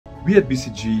We at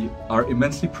BCG are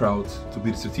immensely proud to be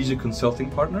the strategic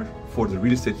consulting partner for the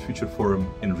Real Estate Future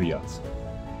Forum in Riyadh.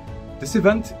 This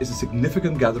event is a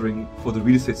significant gathering for the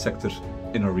real estate sector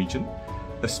in our region,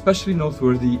 especially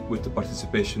noteworthy with the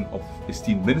participation of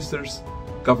esteemed ministers,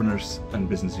 governors, and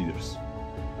business leaders.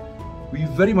 We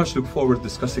very much look forward to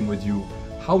discussing with you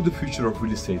how the future of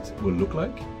real estate will look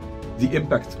like, the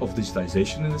impact of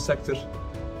digitization in the sector,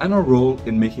 and our role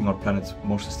in making our planet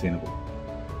more sustainable.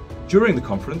 During the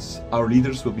conference, our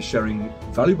leaders will be sharing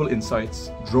valuable insights,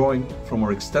 drawing from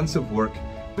our extensive work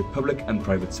with public and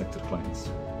private sector clients.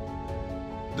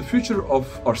 The future of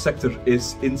our sector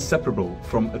is inseparable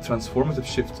from a transformative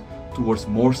shift towards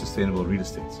more sustainable real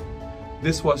estate.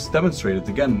 This was demonstrated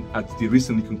again at the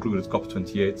recently concluded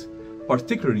COP28,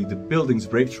 particularly the buildings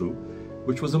breakthrough,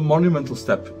 which was a monumental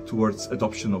step towards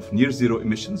adoption of near-zero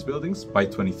emissions buildings by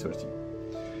 2030.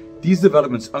 These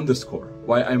developments underscore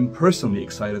why I am personally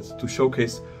excited to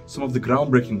showcase some of the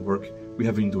groundbreaking work we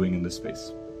have been doing in this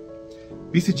space.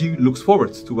 BCG looks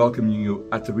forward to welcoming you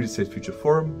at the Real Estate Future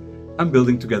Forum and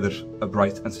building together a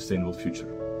bright and sustainable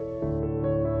future.